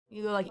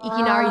You go like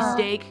ikinari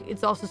steak.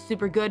 It's also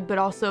super good, but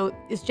also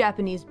it's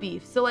Japanese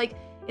beef. So like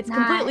it's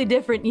completely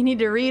different. You need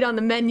to read on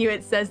the menu.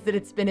 It says that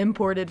it's been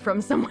imported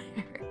from somewhere.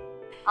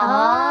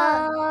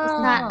 Oh,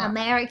 it's not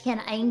American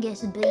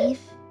Angus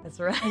beef. That's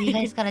right. Oh, you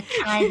guys gotta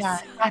try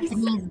that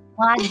Japanese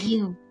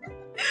Wagyu.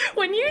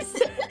 When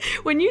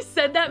you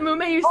said that,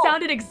 Mumei, you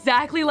sounded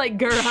exactly like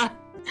Gura.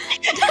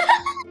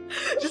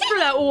 Just for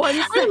that one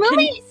second.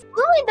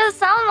 Mumei does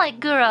sound like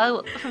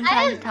Gura from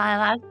time to time,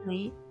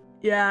 actually.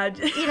 Yeah.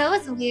 You know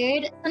what's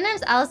weird?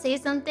 Sometimes I'll say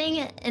something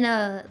in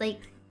a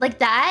like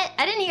that.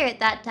 I didn't hear it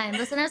that time,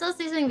 but sometimes I'll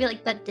say something and be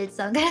like, that did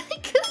sound kind of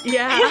like Gura.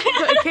 Yeah.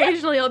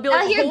 Occasionally I'll be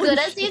like, I'll hear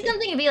Gura say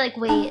something and be like,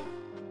 wait.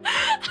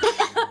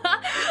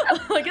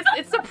 Like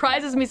it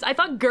surprises me. I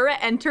thought Gura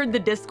entered the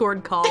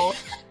Discord call.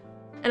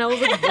 And I was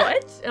like,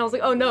 what? And I was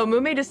like, oh no,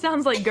 Mumei just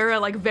sounds like Gura,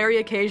 like very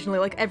occasionally,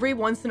 like every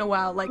once in a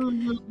while, like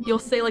you'll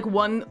say like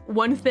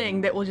one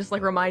thing that will just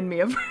like remind me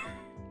of her.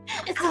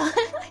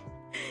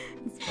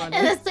 It's funny.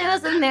 And this time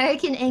was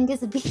American Angus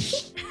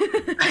beef.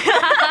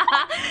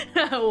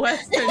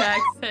 Western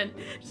accent.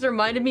 Just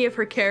reminded me of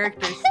her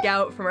character,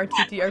 Scout from our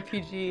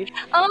TTRPG.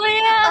 Oh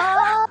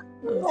yeah!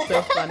 That was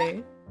so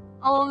funny.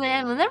 Oh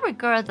man, whenever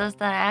Gura does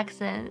that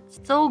accent, it's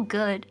so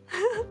good.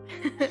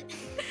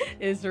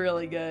 It's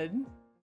really good.